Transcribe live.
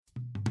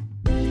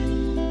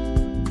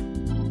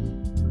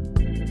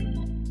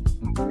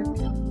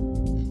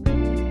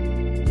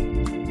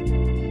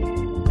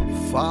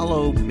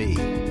follow me.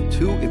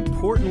 Two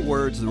important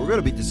words that we're going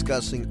to be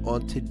discussing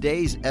on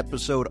today's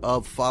episode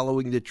of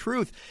Following the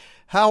Truth.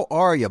 How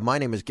are you? My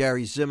name is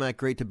Gary Zimak.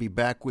 Great to be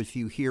back with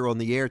you here on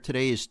the air.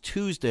 Today is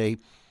Tuesday,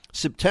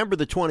 September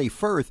the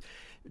 21st.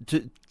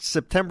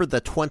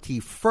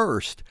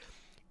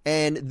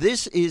 And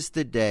this is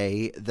the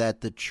day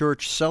that the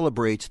church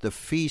celebrates the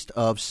feast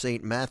of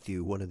St.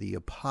 Matthew, one of the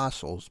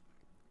apostles.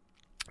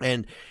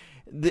 And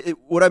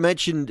what I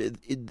mentioned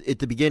at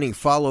the beginning,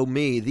 follow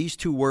me, these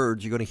two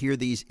words, you're going to hear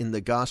these in the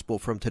gospel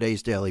from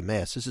today's daily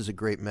mass. This is a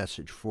great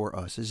message for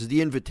us. This is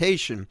the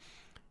invitation,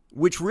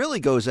 which really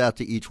goes out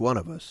to each one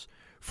of us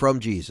from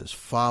Jesus.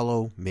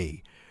 Follow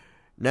me.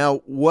 Now,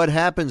 what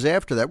happens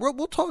after that?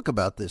 We'll talk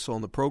about this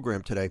on the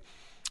program today.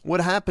 What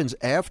happens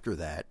after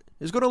that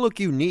is going to look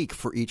unique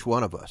for each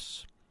one of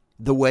us.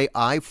 The way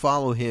I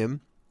follow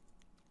him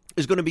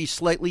is going to be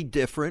slightly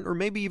different, or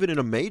maybe even in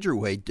a major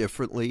way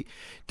different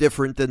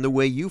than the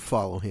way you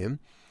follow him.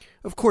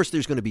 Of course,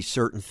 there's going to be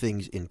certain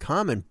things in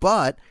common,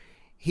 but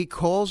he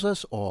calls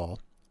us all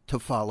to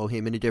follow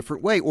him in a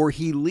different way, or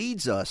he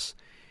leads us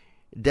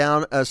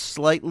down a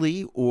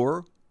slightly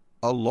or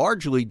a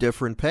largely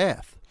different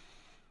path.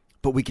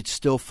 But we could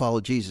still follow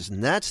Jesus,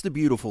 and that's the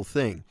beautiful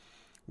thing.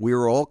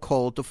 We're all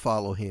called to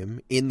follow him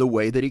in the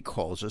way that he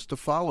calls us to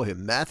follow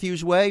him.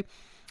 Matthew's way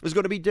is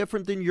going to be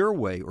different than your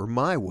way or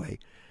my way.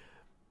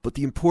 But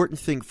the important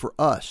thing for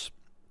us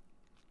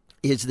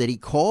is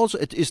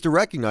that is to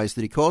recognize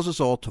that he calls us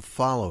all to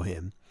follow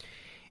him.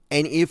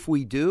 And if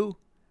we do,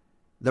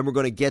 then we're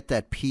going to get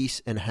that peace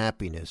and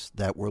happiness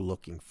that we're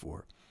looking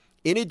for,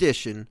 in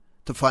addition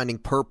to finding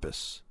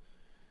purpose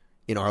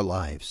in our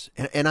lives.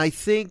 And I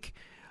think,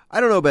 I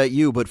don't know about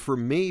you, but for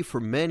me, for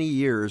many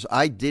years,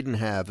 I didn't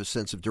have a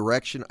sense of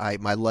direction.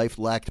 My life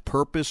lacked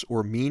purpose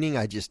or meaning.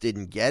 I just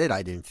didn't get it.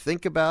 I didn't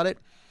think about it.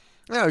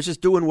 I was just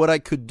doing what I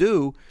could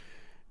do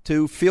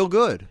to feel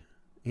good,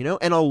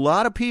 and a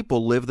lot of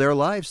people live their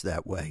lives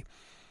that way,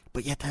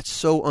 but yet that's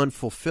so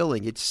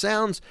unfulfilling. It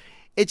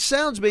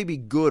sounds maybe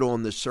good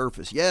on the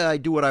surface. Yeah, I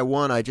do what I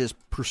want. I just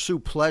pursue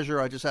pleasure.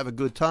 I just have a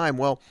good time.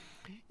 Well,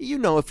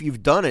 if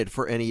you've done it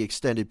for any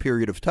extended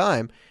period of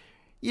time,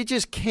 you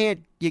just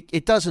can't,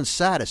 it doesn't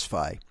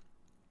satisfy,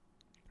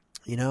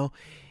 and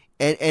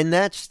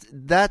that's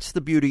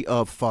the beauty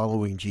of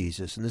following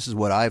Jesus. And this is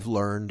what I've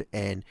learned.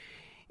 And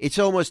it's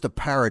almost a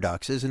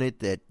paradox, isn't it,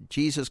 that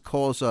Jesus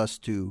calls us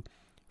to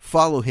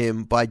follow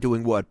him by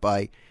doing what?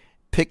 By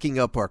picking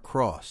up our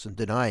cross and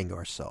denying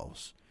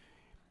ourselves.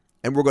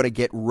 And we're going to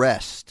get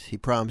rest. He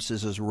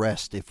promises us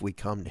rest if we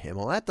come to him.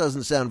 Well, that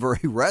doesn't sound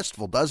very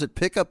restful, does it?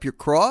 Pick up your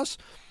cross,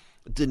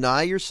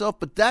 deny yourself.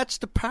 But that's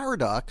the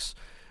paradox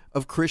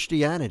of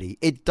Christianity.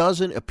 It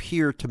doesn't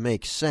appear to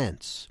make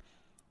sense.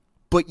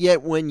 But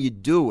yet when you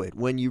do it,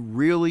 when you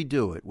really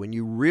do it, when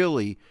you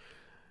really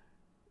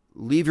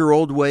leave your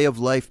old way of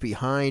life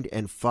behind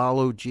and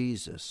follow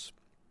Jesus,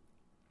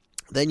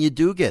 then you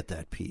do get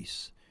that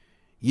peace.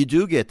 You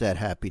do get that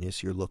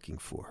happiness you're looking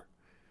for.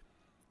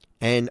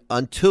 And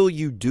until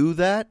you do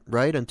that,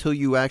 right, until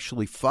you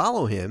actually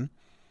follow him,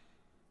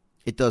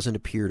 it doesn't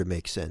appear to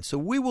make sense. So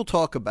we will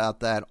talk about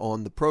that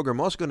on the program.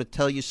 I'm also going to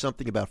tell you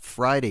something about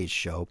Friday's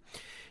show.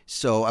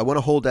 So I want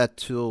to hold that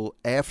till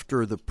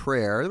after the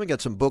prayer. Then we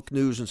got some book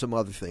news and some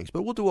other things,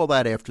 but we'll do all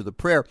that after the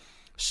prayer.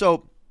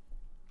 So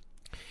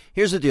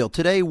here's the deal.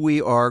 Today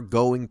we are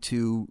going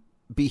to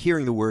be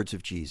hearing the words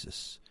of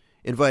Jesus,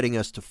 inviting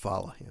us to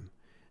follow him,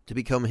 to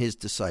become his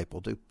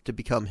disciple, to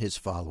become his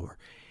follower.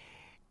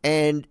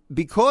 And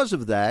because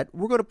of that,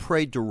 we're going to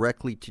pray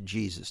directly to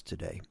Jesus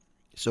today.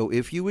 So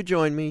if you would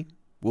join me,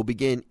 we'll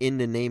begin in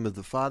the name of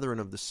the Father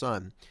and of the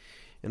Son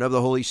and of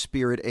the Holy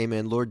Spirit.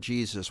 Amen. Lord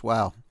Jesus,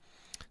 wow.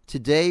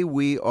 Today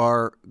we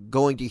are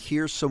going to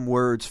hear some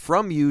words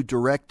from you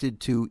directed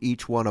to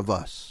each one of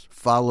us.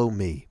 Follow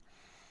me.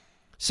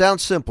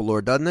 Sounds simple,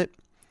 Lord, doesn't it?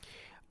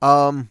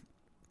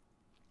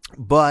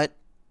 But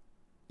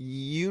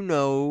you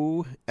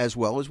know as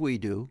well as we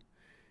do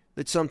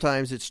that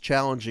sometimes it's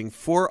challenging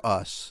for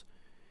us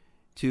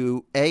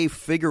to,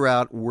 figure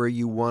out where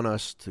you want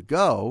us to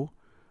go,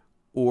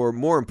 or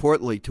more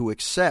importantly, to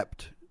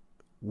accept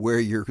where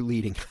you're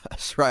leading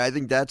us, right? I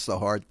think that's the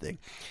hard thing.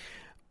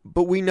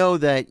 But we know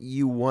that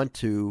you want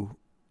to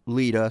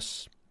lead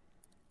us.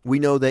 We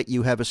know that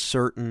you have a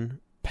certain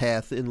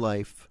path in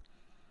life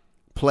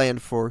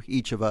planned for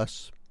each of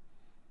us,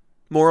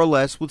 more or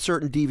less, with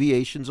certain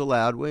deviations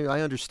allowed. I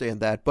understand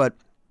that, but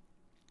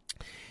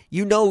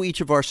you know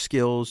each of our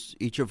skills,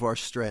 each of our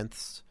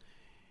strengths,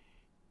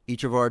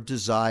 each of our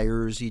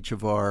desires, each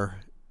of our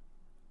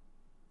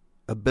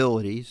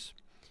abilities,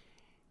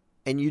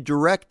 and you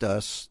direct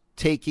us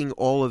taking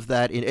all of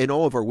that and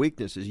all of our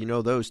weaknesses, you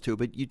know those too,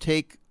 but you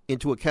take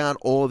into account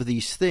all of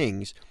these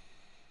things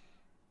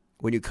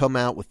when you come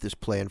out with this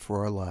plan for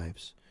our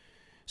lives.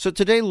 So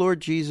today, Lord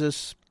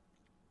Jesus,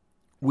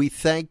 we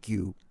thank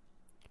you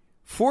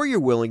for your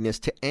willingness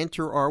to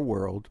enter our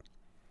world,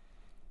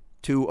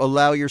 to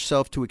allow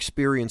yourself to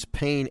experience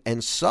pain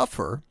and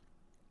suffer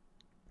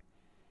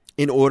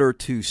in order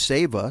to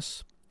save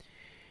us.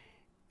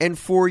 and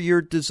for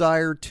your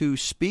desire to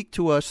speak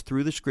to us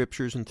through the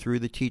scriptures and through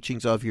the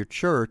teachings of your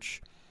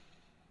church,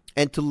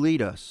 and to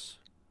lead us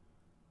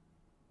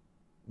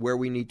where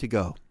we need to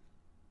go.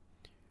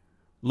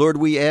 Lord,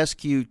 we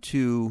ask you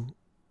to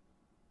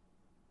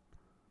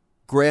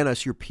grant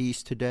us your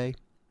peace today.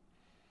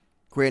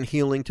 Grant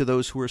healing to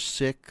those who are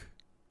sick.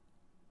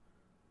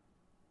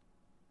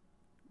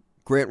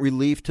 Grant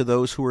relief to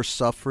those who are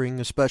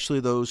suffering, especially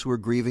those who are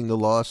grieving the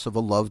loss of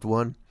a loved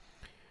one.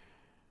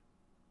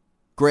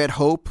 Grant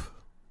hope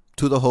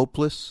to the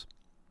hopeless.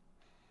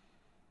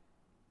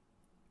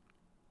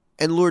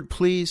 And Lord,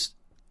 please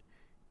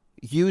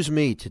use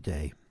me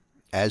today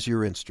as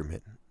your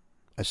instrument.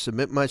 I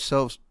submit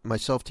myself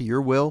to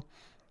your will.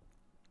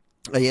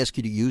 I ask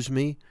you to use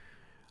me.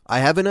 I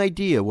have an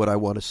idea what I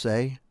want to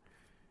say,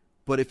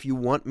 but if you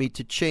want me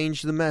to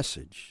change the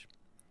message,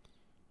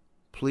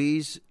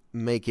 please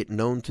make it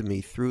known to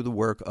me through the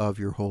work of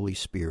your Holy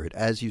Spirit,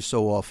 as you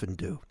so often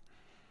do.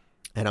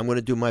 And I'm going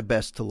to do my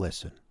best to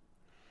listen.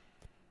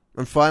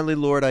 And finally,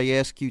 Lord, I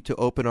ask you to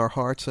open our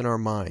hearts and our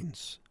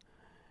minds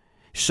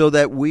so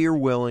that we are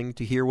willing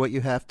to hear what you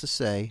have to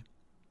say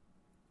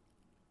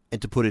and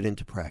to put it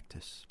into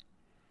practice.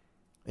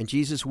 And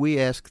Jesus, we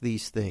ask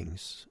these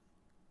things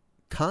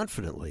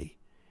confidently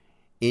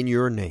in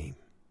your name.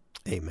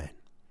 Amen.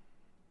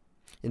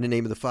 In the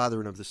name of the Father,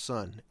 and of the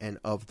Son, and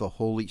of the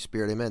Holy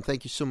Spirit. Amen.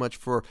 Thank you so much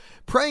for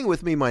praying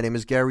with me. My name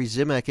is Gary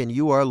Zimak, and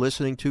you are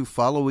listening to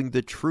Following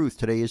the Truth.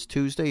 Today is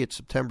Tuesday. It's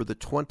September the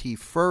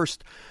 21st.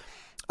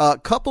 A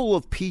couple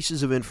of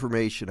pieces of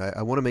information.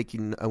 I want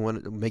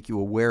to make you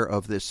aware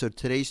of this. So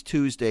today's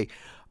Tuesday.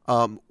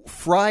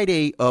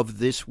 Friday of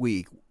this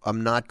week,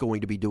 I'm not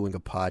going to be doing a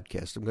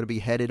podcast. I'm going to be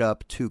headed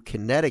up to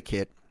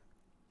Connecticut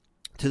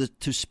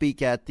to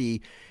speak at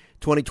the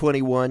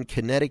 2021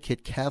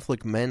 Connecticut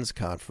Catholic Men's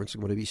Conference.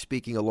 I'm going to be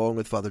speaking along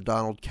with Father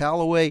Donald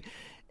Calloway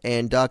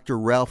and Dr.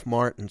 Ralph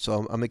Martin.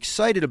 So I'm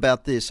excited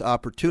about this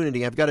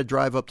opportunity. I've got to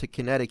drive up to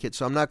Connecticut,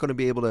 so I'm not going to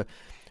be able to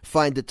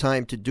find the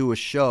time to do a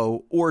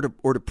show or to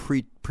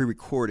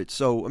pre-record it.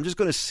 So I'm just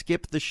going to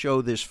skip the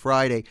show this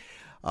Friday.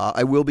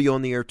 I will be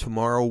on the air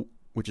tomorrow,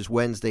 which is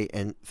Wednesday,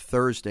 and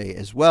Thursday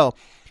as well.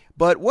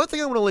 But one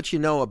thing I want to let you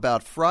know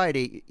about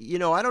Friday,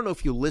 I don't know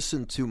if you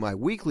listen to my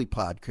weekly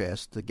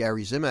podcast, The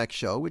Gary Zimak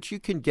Show, which you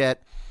can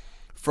get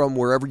from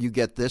wherever you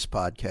get this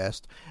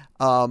podcast.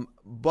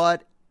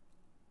 But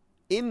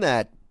in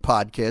that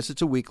podcast,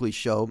 it's a weekly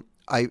show,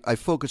 I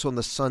focus on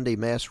the Sunday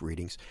Mass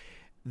readings.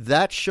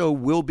 That show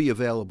will be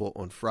available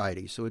on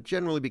Friday. So it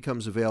generally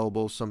becomes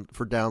available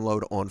for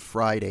download on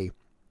Friday,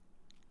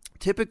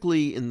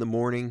 typically in the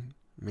morning,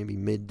 maybe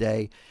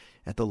midday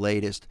at the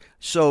latest.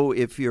 So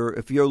if you're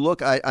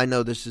I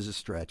know this is a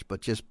stretch,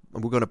 but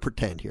we're going to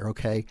pretend here,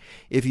 okay?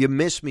 If you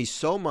miss me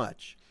so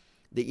much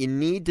that you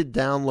need to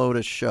download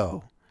a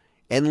show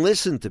and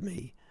listen to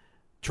me,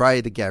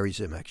 try the Gary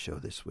Zimak Show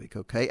this week,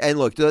 okay? And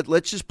look,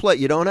 let's just play.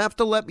 You don't have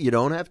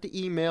to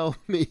email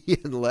me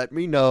and let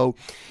me know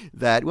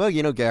that, well,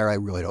 Gary, I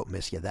really don't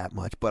miss you that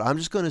much, but I'm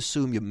just going to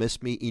assume you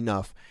miss me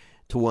enough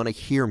to want to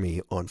hear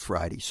me on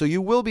Friday. So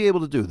you will be able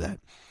to do that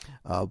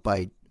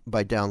by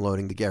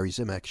downloading the Gary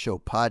Zimak Show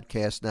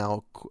podcast.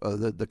 Now,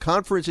 the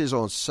conference is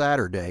on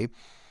Saturday.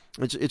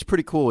 It's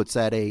pretty cool. It's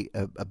at an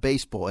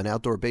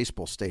outdoor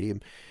baseball stadium,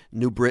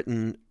 New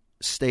Britain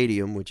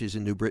Stadium, which is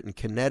in New Britain,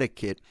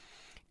 Connecticut.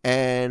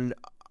 And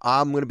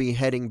I'm going to be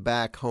heading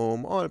back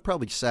home on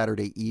probably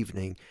Saturday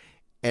evening.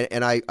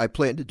 And I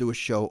plan to do a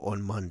show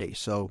on Monday.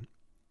 So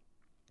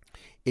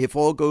if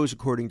all goes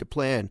according to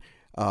plan,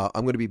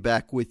 I'm going to be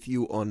back with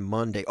you on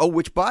Monday. Oh,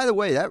 which, by the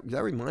way, that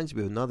reminds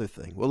me of another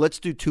thing. Well, let's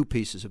do two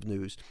pieces of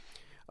news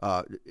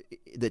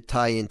that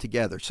tie in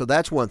together. So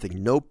that's one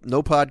thing. No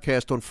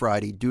podcast on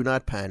Friday. Do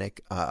not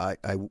panic.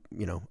 I'm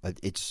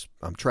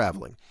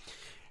traveling.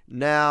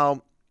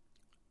 Now,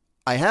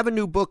 I have a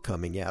new book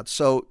coming out.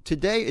 So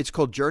today it's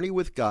called Journey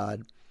with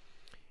God,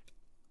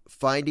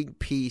 Finding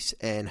Peace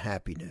and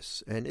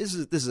Happiness. And this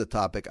is a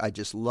topic I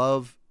just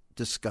love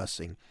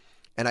discussing,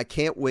 and I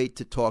can't wait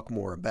to talk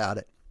more about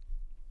it.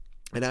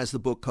 And as the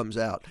book comes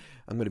out,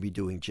 I'm going to be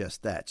doing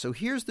just that. So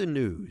here's the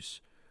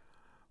news.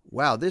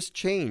 Wow, this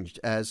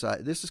changed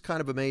this is kind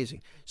of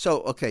amazing.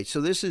 So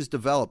this is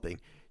developing.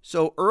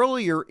 So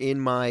earlier in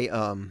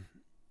my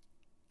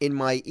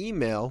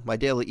email, my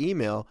daily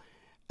email,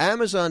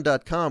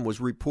 Amazon.com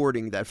was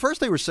reporting that first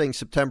they were saying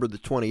September the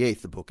 28th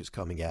the book is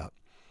coming out.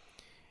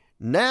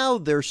 Now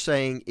they're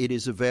saying it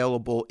is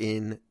available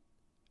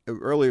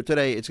earlier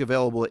today, it's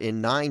available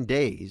in 9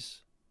 days.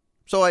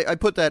 So I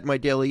put that in my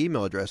daily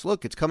email address.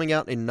 Look, it's coming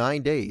out in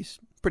 9 days.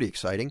 Pretty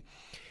exciting.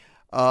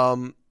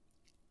 And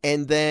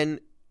then,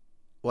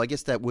 well, I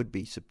guess that would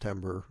be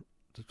September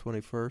the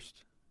 21st.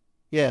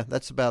 Yeah,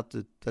 that's about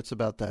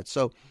that.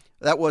 So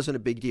that wasn't a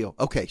big deal.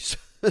 Okay, so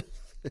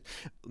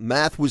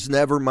math was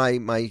never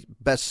my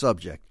best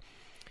subject.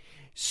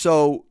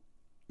 So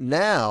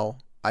now,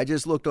 I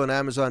just looked on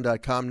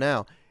Amazon.com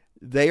now.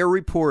 They are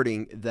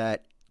reporting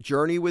that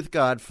Journey with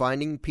God,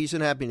 Finding Peace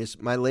and Happiness,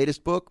 my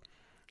latest book,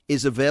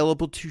 is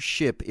available to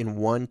ship in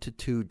 1 to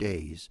 2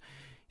 days.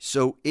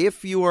 So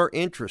if you are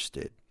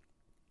interested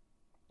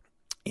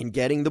in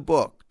getting the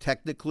book,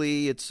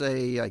 technically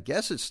I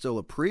guess it's still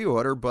a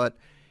pre-order, but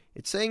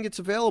it's saying it's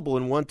available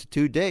in 1 to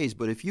 2 days.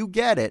 But if you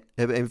get it,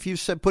 if you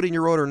put in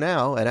your order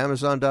now at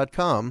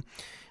Amazon.com,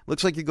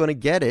 looks like you're going to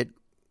get it.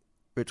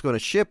 It's going to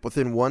ship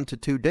within 1 to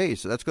 2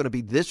 days. So that's going to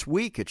be this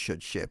week it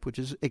should ship, which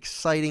is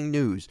exciting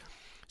news.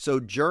 So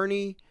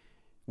Journey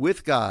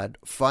with God,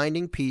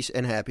 Finding Peace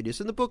and Happiness.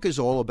 And the book is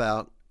all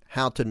about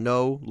how to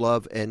know,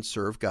 love, and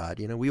serve God.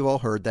 We've all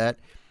heard that.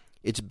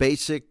 It's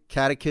basic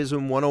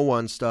Catechism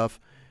 101 stuff.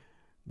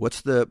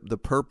 What's the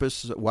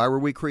purpose? Why were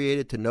we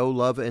created? To know,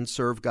 love, and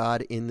serve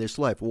God in this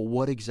life. Well,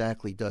 what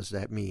exactly does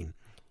that mean?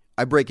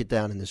 I break it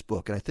down in this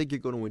book, and I think you're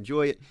going to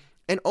enjoy it.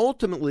 And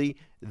ultimately,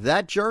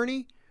 that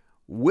journey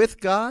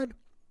with God,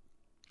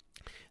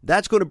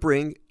 that's going to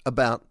bring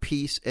about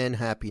peace and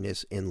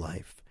happiness in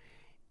life.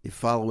 If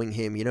following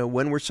Him,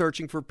 when we're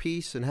searching for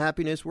peace and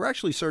happiness, we're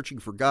actually searching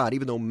for God,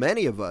 even though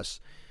many of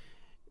us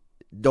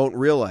don't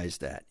realize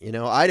that.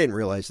 I didn't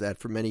realize that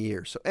for many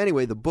years. So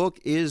anyway, the book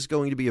is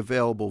going to be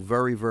available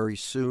very, very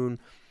soon.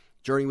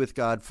 Journey with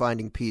God,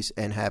 Finding Peace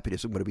and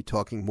Happiness. I'm going to be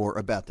talking more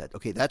about that.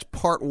 Okay, that's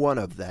part one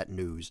of that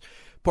news.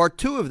 Part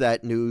two of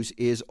that news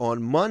is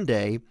on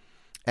Monday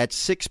at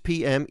 6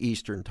 p.m.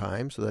 Eastern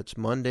Time. So that's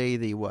Monday,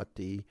 the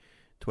 25th,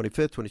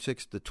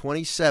 26th, the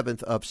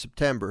 27th of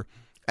September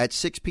at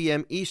 6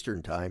 p.m.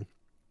 Eastern Time.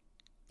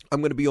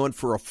 I'm going to be on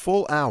for a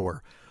full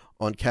hour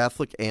on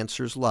Catholic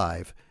Answers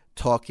Live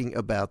talking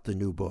about the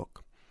new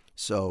book.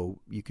 So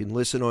you can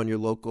listen on your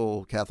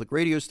local Catholic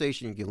radio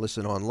station. You can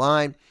listen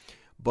online.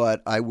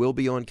 But I will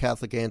be on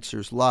Catholic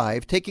Answers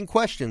Live taking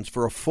questions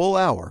for a full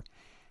hour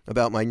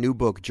about my new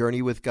book,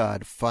 Journey with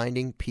God,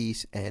 Finding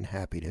Peace and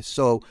Happiness.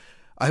 So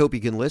I hope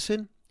you can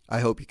listen.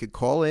 I hope you could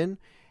call in.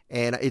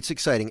 And it's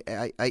exciting.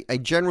 I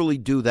generally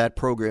do that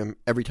program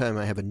every time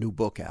I have a new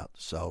book out.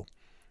 So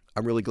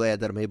I'm really glad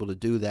that I'm able to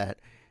do that.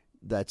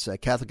 That's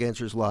Catholic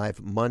Answers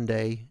Live,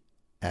 Monday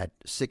at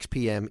 6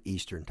 p.m.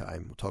 Eastern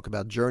Time. We'll talk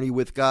about Journey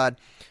with God,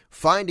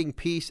 Finding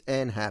Peace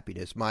and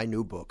Happiness, my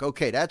new book.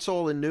 Okay, that's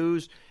all in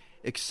news,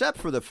 except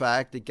for the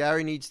fact that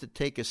Gary needs to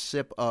take a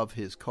sip of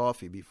his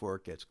coffee before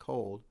it gets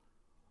cold.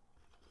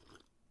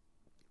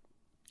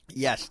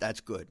 Yes, that's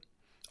good.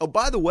 Oh,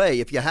 by the way,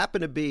 if you happen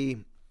to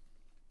be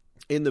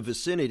in the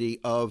vicinity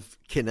of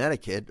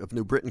Connecticut, of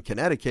New Britain,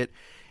 Connecticut,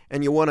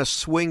 and you want to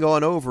swing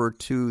on over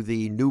to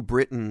the New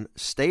Britain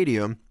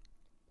Stadium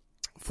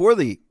for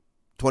the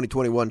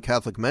 2021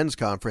 Catholic Men's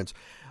Conference,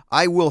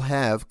 I will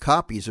have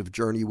copies of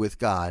Journey with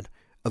God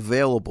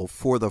available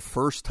for the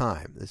first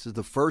time. This is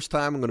the first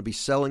time I'm going to be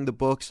selling the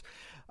books.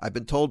 I've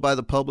been told by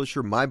the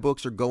publisher my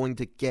books are going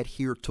to get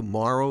here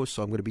tomorrow,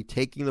 so I'm going to be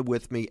taking them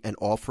with me and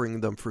offering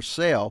them for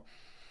sale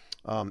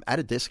at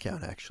a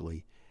discount,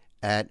 actually,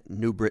 at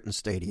New Britain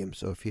Stadium.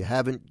 So if you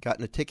haven't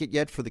gotten a ticket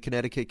yet for the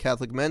Connecticut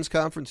Catholic Men's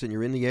Conference and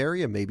you're in the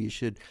area, maybe you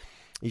should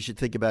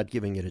think about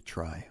giving it a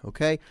try,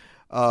 okay?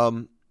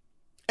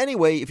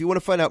 Anyway, if you want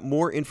to find out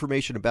more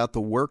information about the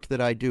work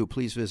that I do,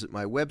 please visit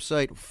my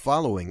website,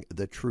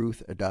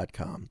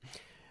 followingthetruth.com.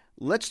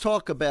 Let's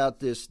talk about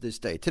this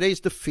day.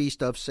 Today's the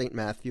feast of St.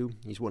 Matthew.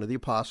 He's one of the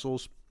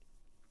apostles.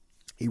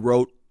 He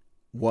wrote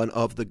one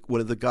of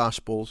the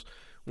Gospels.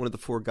 One of the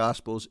four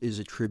Gospels is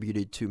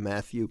attributed to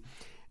Matthew.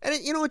 And,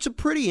 it's a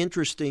pretty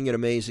interesting and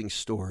amazing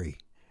story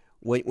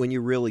when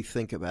you really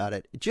think about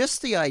it.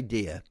 Just the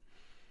idea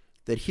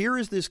that here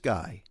is this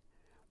guy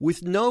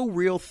with no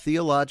real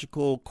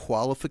theological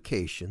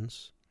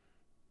qualifications,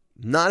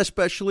 not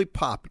especially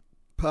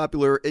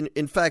popular,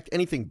 in fact,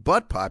 anything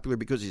but popular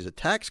because he's a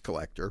tax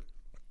collector.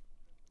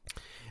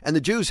 And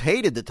the Jews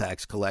hated the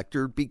tax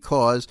collector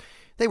because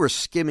they were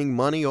skimming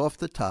money off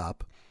the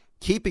top,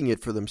 keeping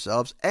it for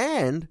themselves,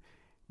 and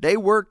they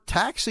were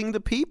taxing the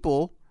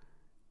people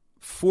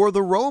for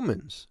the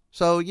Romans.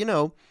 So,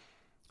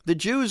 the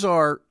Jews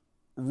are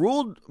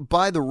ruled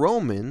by the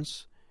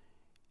Romans,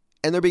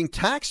 and they're being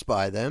taxed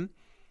by them.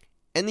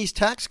 And these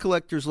tax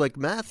collectors like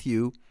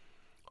Matthew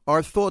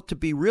are thought to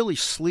be really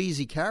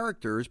sleazy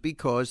characters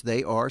because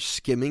they are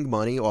skimming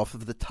money off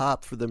of the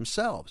top for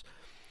themselves.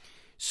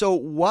 So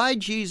why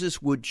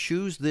Jesus would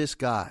choose this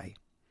guy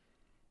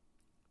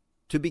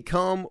to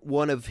become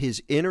one of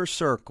his inner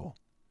circle,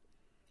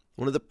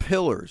 one of the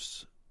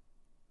pillars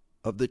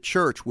of the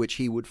church which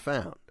he would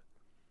found.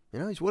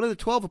 He's one of the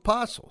 12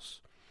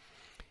 apostles.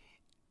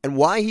 And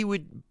why he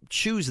would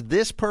choose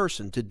this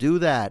person to do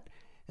that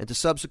and to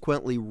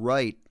subsequently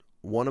write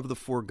one of the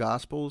four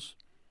Gospels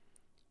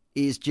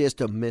is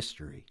just a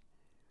mystery.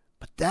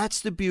 But that's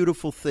the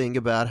beautiful thing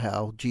about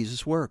how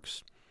Jesus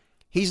works.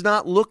 He's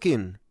not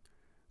looking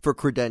for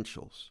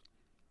credentials.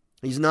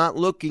 He's not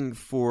looking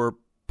for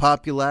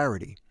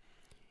popularity.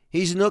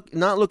 He's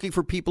not looking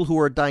for people who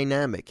are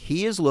dynamic.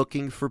 He is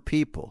looking for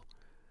people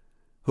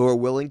who are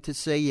willing to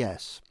say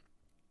yes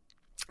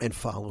and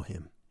follow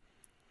him.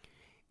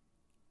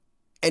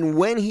 And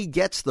when he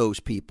gets those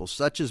people,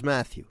 such as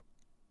Matthew,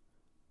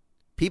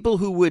 people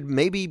who would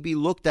maybe be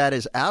looked at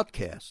as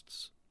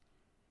outcasts,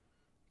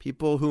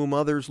 people whom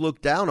others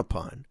look down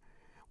upon,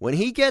 when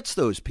he gets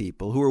those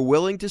people who are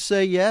willing to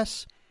say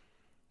yes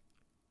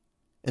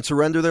and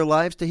surrender their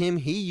lives to him,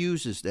 he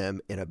uses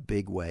them in a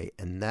big way.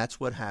 And that's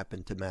what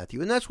happened to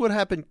Matthew. And that's what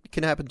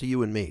can happen to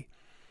you and me.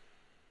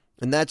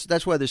 And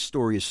that's why this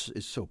story is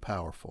so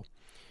powerful.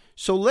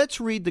 So let's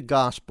read the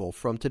gospel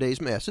from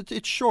today's Mass.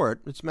 It's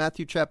short. It's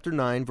Matthew chapter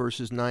 9,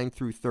 verses 9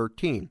 through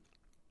 13.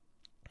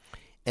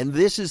 And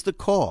this is the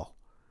call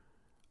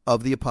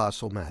of the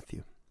Apostle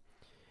Matthew.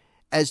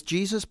 As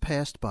Jesus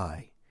passed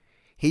by,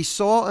 he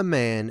saw a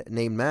man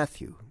named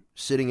Matthew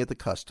sitting at the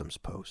customs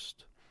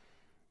post.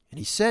 And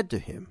he said to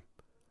him,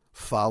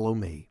 "Follow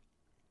me."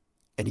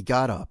 And he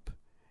got up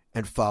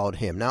and followed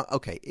him. Now,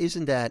 okay,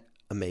 isn't that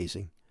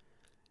amazing?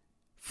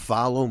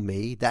 Follow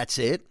me, that's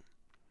it?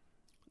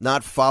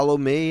 Not follow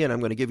me, and I'm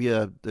going to give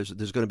you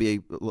there's going to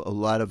be a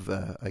lot of,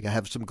 I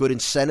have some good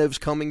incentives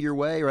coming your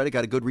way, right? I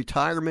got a good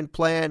retirement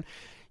plan.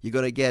 You're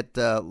going to get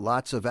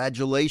lots of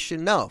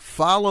adulation. No,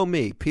 follow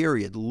me,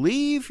 period.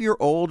 Leave your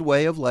old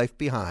way of life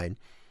behind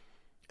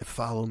and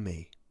follow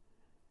me.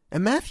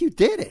 And Matthew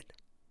did it.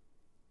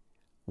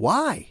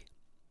 Why?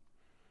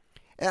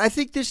 And I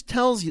think this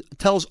tells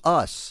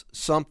us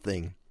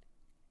something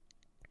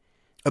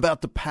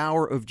about the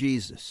power of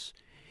Jesus.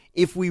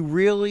 If we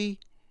really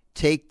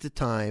take the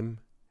time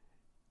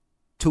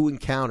to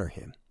encounter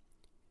him,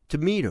 to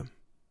meet him,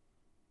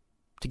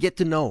 to get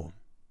to know him.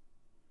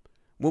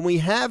 When we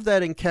have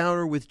that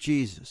encounter with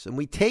Jesus and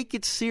we take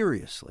it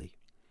seriously,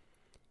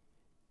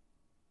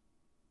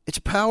 it's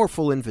a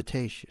powerful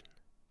invitation.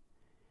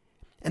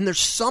 And there's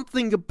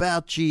something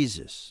about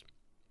Jesus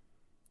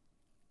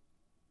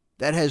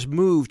that has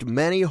moved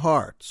many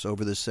hearts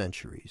over the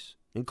centuries,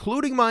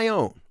 including my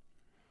own.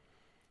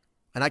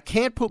 And I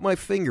can't put my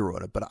finger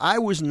on it, but I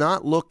was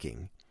not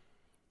looking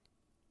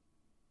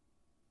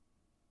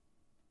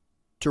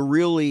to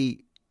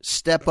really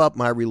step up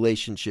my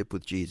relationship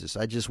with Jesus.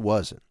 I just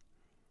wasn't.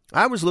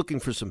 I was looking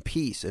for some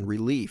peace and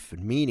relief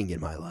and meaning in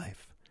my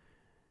life.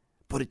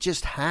 But it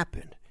just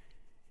happened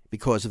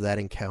because of that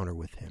encounter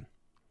with him.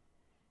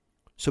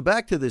 So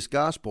back to this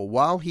gospel.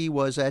 While he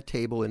was at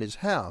table in his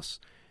house,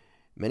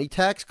 many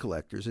tax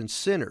collectors and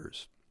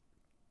sinners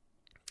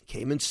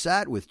came and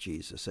sat with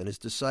Jesus and his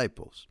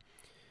disciples.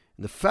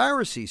 And the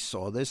Pharisees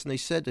saw this, and they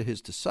said to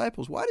his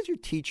disciples, "Why does your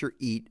teacher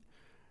eat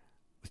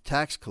with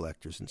tax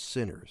collectors and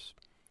sinners?"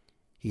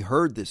 He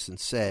heard this and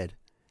said,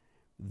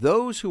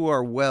 "Those who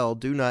are well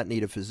do not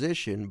need a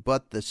physician,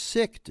 but the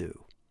sick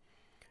do.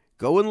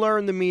 Go and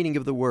learn the meaning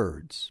of the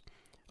words.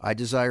 I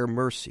desire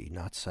mercy,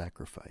 not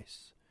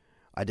sacrifice.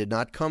 I did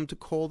not come to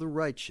call the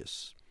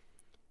righteous,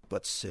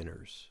 but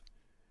sinners."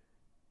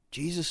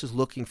 Jesus is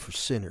looking for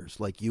sinners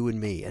like you and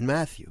me and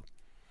Matthew.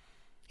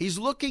 He's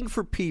looking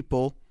for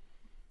people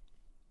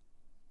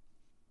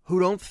who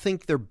don't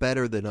think they're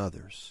better than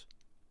others.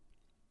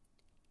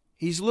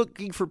 He's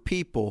looking for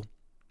people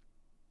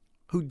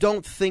who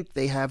don't think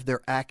they have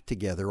their act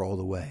together all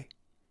the way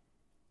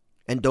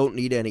and don't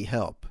need any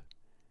help.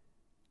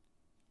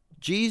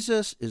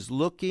 Jesus is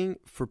looking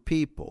for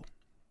people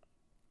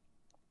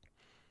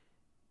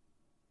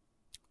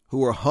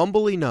who are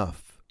humble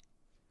enough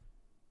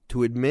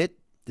to admit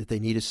that they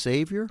need a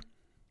Savior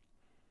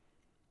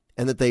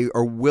and that they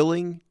are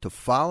willing to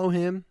follow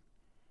him,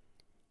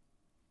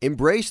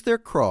 embrace their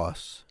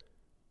cross,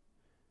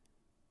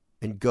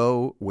 and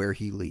go where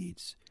he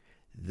leads.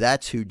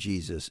 That's who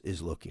Jesus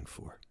is looking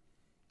for.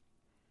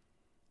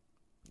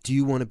 Do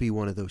you want to be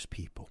one of those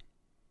people?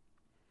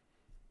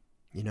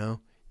 You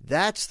know,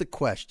 that's the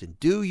question.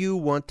 Do you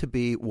want to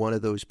be one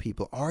of those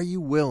people? Are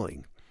you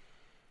willing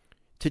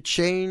to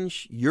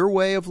change your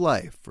way of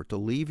life or to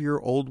leave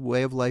your old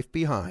way of life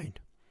behind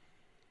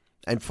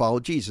and follow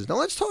Jesus? Now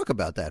let's talk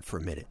about that for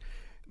a minute.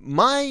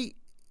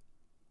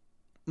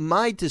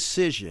 My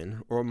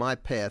decision or my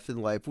path in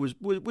life was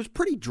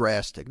pretty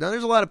drastic. Now,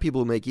 there's a lot of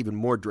people who make even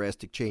more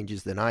drastic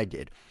changes than I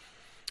did.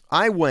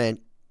 I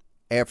went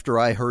after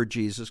I heard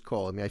Jesus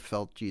calling me. I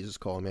felt Jesus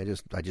calling me.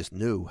 I just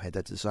knew, I had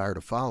that desire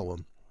to follow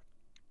him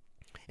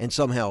and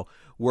somehow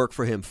work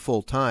for him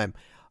full time.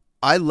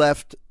 I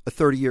left a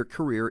 30-year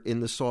career in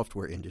the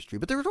software industry,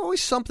 but there was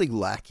always something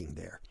lacking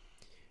there.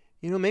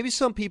 You know, maybe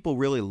some people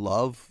really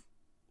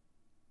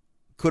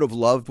could have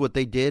loved what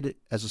they did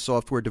as a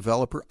software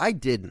developer. I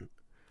didn't.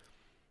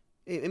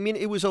 I mean,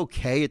 it was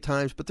okay at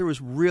times, but there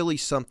was really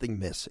something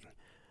missing.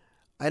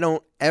 I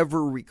don't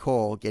ever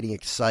recall getting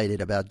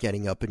excited about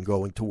getting up and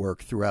going to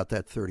work throughout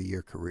that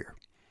 30-year career.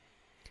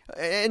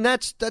 And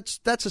that's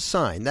a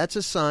sign. That's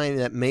a sign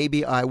that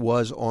maybe I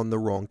was on the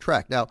wrong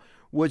track. Now,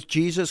 was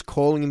Jesus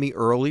calling me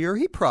earlier?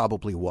 He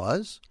probably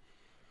was.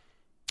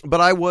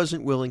 But I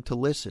wasn't willing to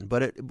listen.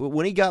 But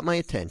when he got my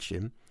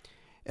attention,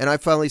 and I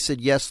finally said,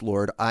 "Yes,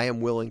 Lord, I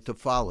am willing to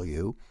follow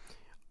you,"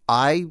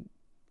 I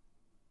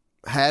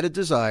had a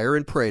desire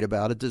and prayed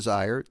about a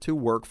desire to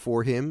work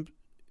for him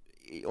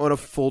on a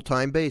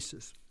full-time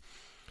basis.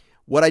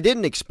 What I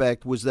didn't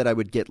expect was that I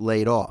would get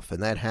laid off,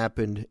 and that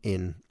happened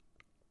in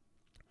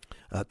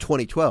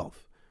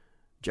 2012.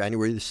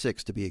 January the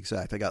 6th to be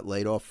exact. I got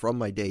laid off from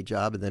my day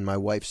job, and then my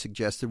wife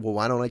suggested, well,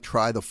 why don't I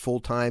try the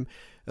full-time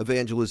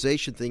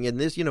evangelization thing? And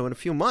this, in a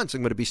few months,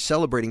 I'm going to be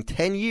celebrating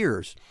 10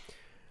 years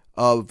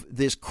of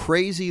this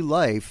crazy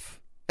life.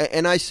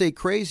 And I say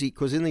crazy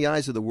because in the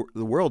eyes of the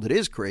world, it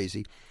is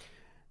crazy,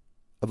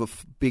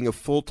 of being a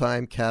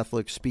full-time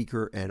Catholic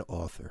speaker and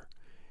author.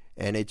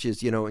 And it's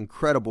just,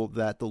 incredible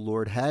that the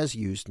Lord has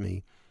used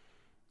me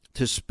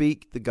to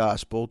speak the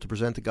gospel, to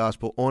present the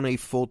gospel on a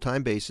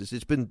full-time basis.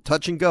 It's been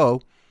touch and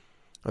go.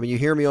 I mean, you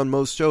hear me on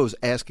most shows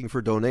asking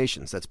for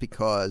donations. That's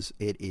because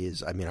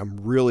I'm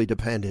really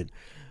dependent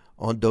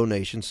on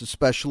donations,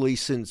 especially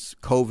since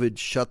COVID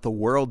shut the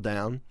world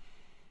down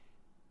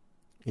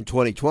in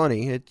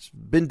 2020. It's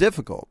been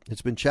difficult.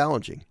 It's been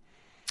challenging.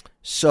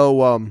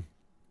 So,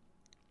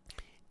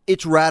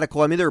 it's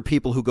radical. I mean, there are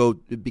people who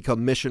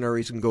become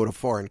missionaries and go to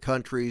foreign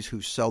countries, who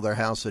sell their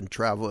house and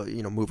travel,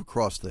 move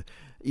across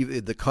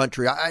the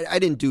country. I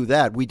didn't do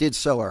that. We did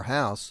sell our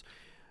house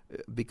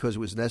because it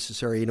was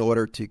necessary in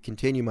order to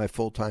continue my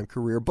full-time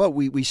career, but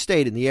we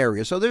stayed in the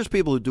area. So there's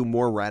people who do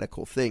more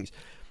radical things.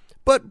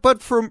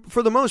 But for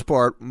the most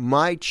part,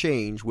 my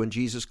change when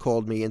Jesus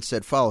called me and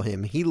said, follow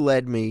him, he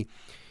led me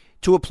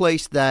to a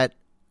place that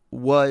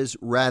was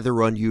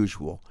rather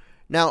unusual.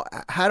 Now,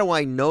 how do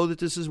I know that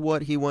this is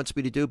what he wants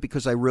me to do?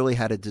 Because I really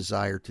had a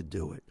desire to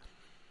do it.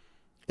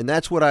 And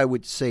that's what I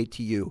would say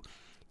to you.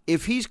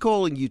 If he's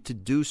calling you to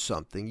do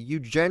something,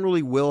 you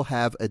generally will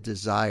have a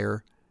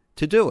desire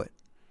to do it.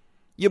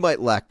 You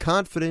might lack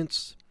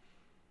confidence.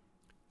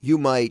 You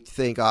might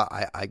think,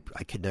 I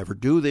could never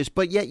do this,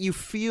 but yet you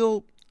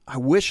feel, I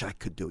wish I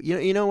could do it.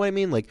 You know what I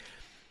mean? Like,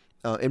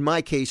 in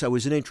my case, I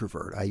was an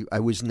introvert. I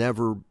was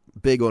never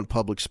big on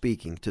public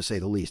speaking, to say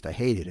the least. I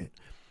hated it.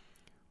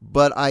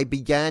 But I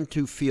began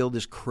to feel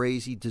this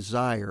crazy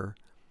desire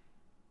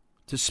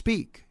to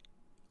speak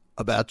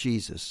about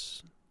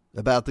Jesus,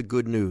 about the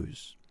good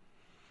news.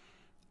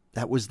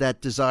 That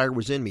desire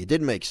was in me. It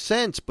didn't make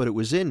sense, but it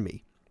was in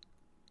me.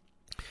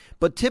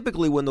 But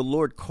typically when the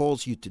Lord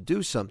calls you to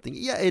do something,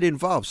 yeah, it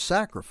involves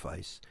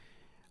sacrifice.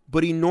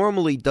 But he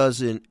normally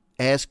doesn't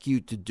ask you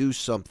to do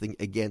something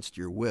against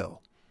your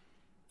will.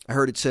 I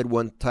heard it said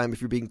one time,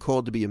 if you're being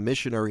called to be a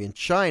missionary in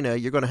China,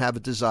 you're going to have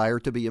a desire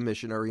to be a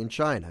missionary in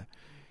China.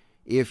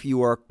 If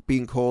you are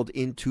being called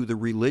into the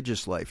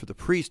religious life or the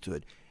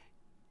priesthood,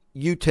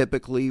 you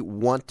typically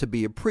want to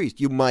be a priest.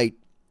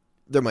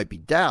 There might be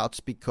doubts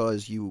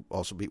because you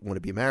also want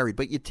to be married,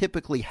 but you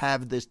typically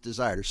have this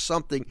desire. There's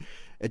something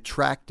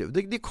attractive.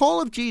 The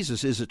call of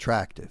Jesus is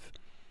attractive.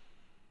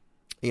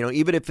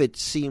 Even if it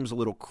seems a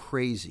little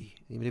crazy,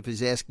 even if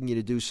he's asking you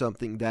to do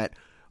something that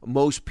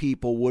most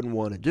people wouldn't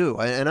want to do.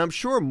 And I'm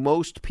sure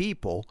most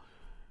people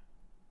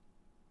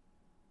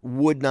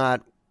would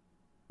not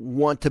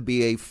want to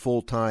be a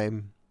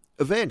full-time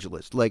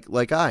evangelist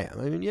like I am.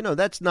 I mean,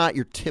 that's not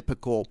your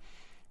typical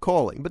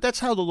calling, but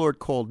that's how the Lord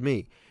called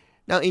me.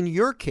 Now, in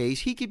your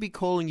case, he could be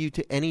calling you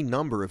to any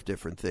number of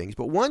different things,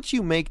 but once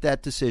you make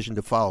that decision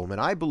to follow him, and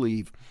I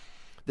believe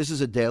this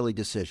is a daily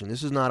decision,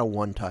 this is not a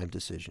one-time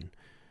decision,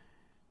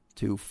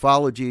 to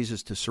follow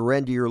Jesus, to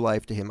surrender your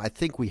life to him, I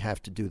think we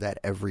have to do that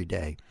every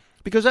day,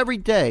 because every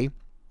day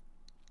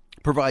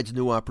provides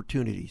new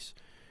opportunities.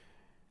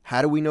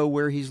 How do we know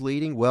where he's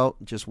leading? Well,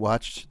 just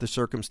watch the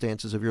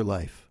circumstances of your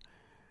life.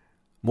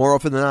 More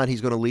often than not, he's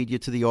going to lead you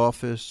to the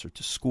office or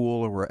to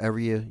school or wherever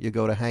you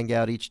go to hang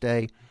out each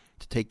day,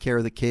 to take care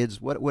of the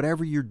kids.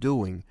 Whatever you're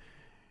doing,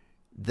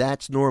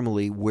 that's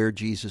normally where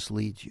Jesus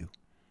leads you.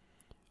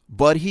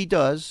 But he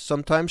does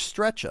sometimes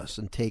stretch us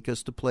and take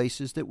us to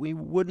places that we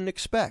wouldn't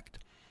expect.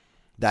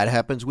 That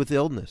happens with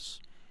illness.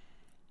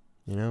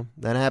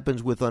 That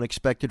happens with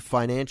unexpected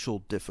financial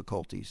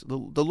difficulties.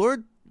 The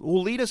Lord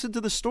will lead us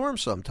into the storm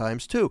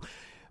sometimes too.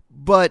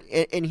 But,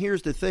 and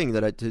here's the thing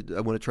that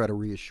I want to try to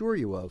reassure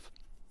you of.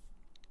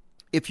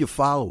 If you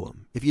follow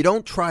him, if you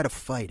don't try to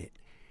fight it,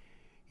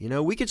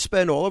 we could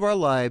spend all of our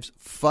lives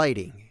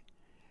fighting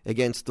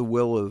against the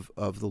will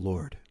of the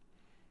Lord.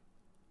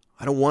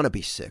 I don't want to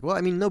be sick. Well,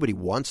 I mean, nobody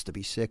wants to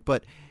be sick,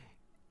 but,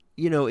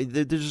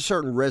 there's a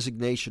certain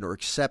resignation or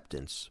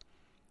acceptance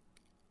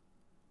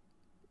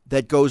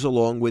that goes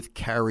along with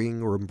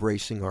carrying or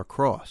embracing our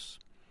cross.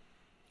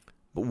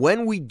 But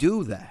when we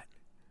do that,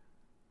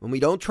 when we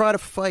don't try to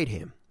fight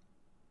him,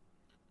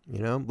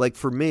 like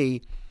for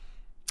me,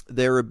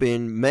 there have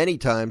been many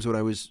times when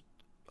I was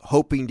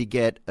hoping to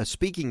get a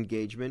speaking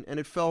engagement and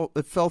it fell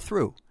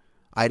through.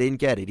 I didn't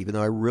get it, even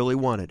though I really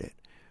wanted it.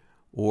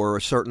 Or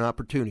a certain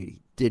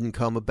opportunity didn't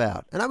come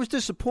about. And I was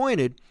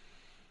disappointed,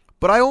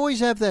 but I always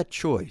have that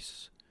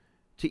choice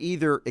to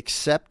either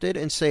accept it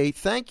and say,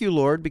 thank you,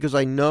 Lord, because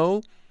I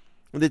know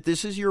that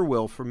this is your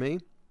will for me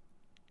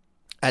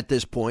at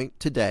this point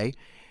today,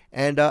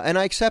 and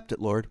I accept it,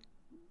 Lord.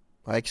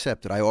 I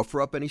accept it. I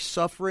offer up any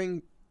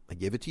suffering. I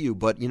give it to you.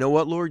 But you know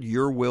what, Lord?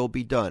 Your will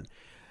be done.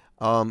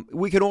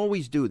 We can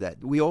always do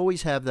that. We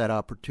always have that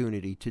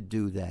opportunity to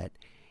do that,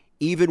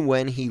 even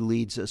when he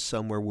leads us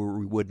somewhere where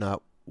we would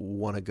not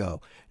want to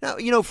go.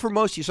 Now, for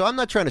most of you, so I'm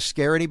not trying to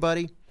scare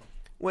anybody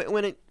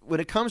when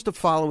it comes to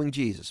following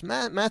Jesus,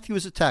 Matthew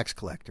is a tax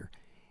collector,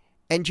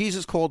 and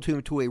Jesus called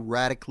him to a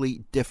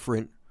radically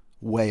different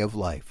way of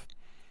life.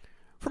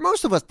 For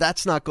most of us,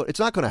 it's not going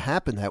to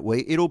happen that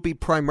way. It'll be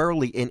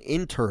primarily an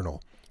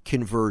internal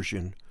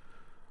conversion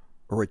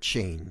or a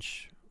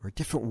change or a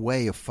different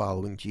way of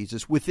following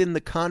Jesus within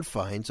the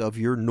confines of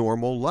your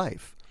normal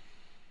life.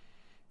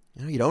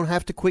 You don't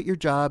have to quit your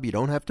job. You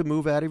don't have to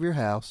move out of your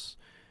house.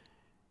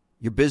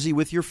 You're busy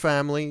with your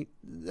family.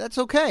 That's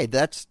okay.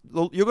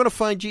 You're going to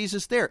find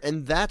Jesus there,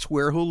 and that's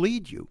where he'll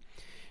lead you.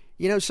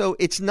 So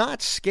it's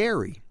not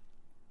scary.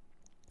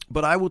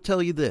 But I will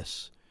tell you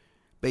this,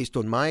 based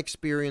on my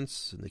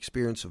experience and the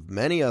experience of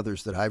many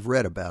others that I've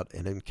read about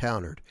and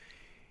encountered,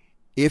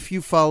 if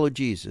you follow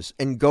Jesus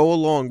and go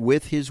along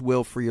with his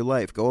will for your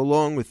life, go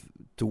along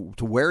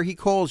to where he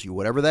calls you,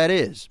 whatever that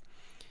is,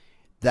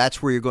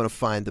 that's where you're going to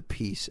find the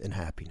peace and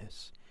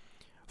happiness.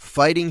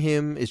 Fighting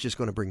him is just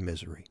going to bring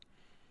misery.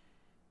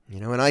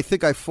 And I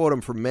think I fought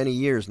him for many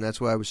years, and that's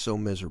why I was so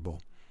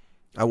miserable.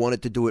 I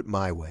wanted to do it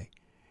my way.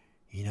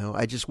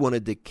 I just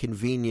wanted the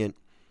convenient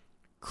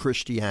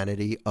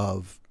Christianity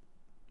of,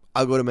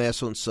 I'll go to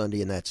Mass on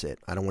Sunday and that's it.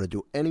 I don't want to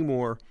do any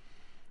more,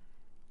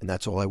 and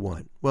that's all I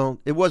want. Well,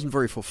 it wasn't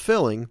very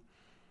fulfilling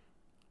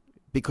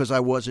because I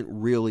wasn't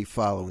really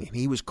following him.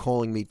 He was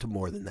calling me to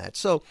more than that.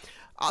 So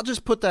I'll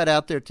just put that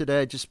out there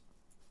today.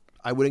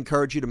 I would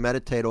encourage you to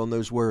meditate on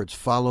those words,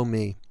 follow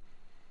me.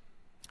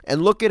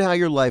 And look at how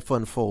your life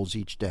unfolds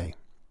each day.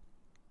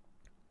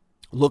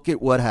 Look at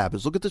what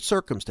happens. Look at the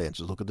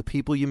circumstances. Look at the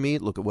people you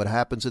meet. Look at what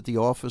happens at the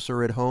office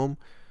or at home.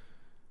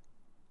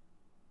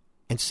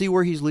 And see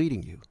where he's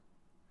leading you.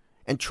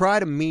 And try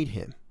to meet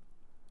him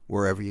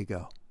wherever you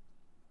go.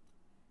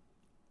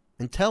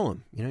 And tell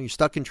him, you're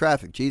stuck in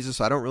traffic.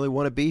 Jesus, I don't really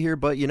want to be here,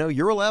 but,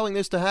 you're allowing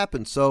this to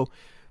happen. So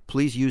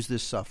please use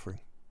this suffering.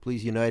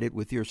 Please unite it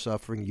with your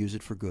suffering. Use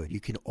it for good. You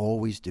can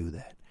always do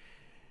that.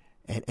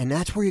 And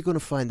that's where you're going to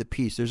find the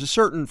peace. There's a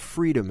certain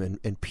freedom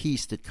and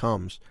peace that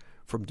comes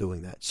from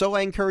doing that. So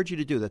I encourage you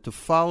to do that, to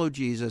follow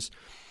Jesus.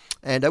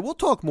 And we'll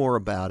talk more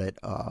about it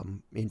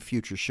in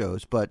future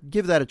shows, but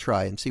give that a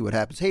try and see what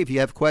happens. Hey, if you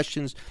have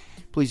questions,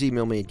 please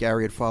email me at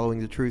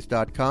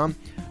Gary@followingthetruth.com.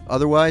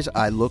 Otherwise,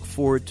 I look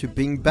forward to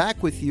being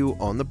back with you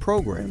on the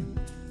program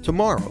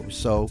tomorrow.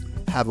 So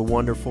have a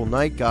wonderful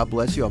night. God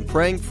bless you. I'm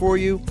praying for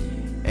you,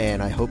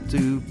 and I hope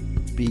to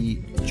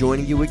be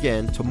joining you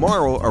again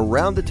tomorrow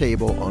around the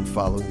table on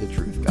Following the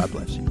Truth. God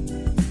bless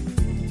you.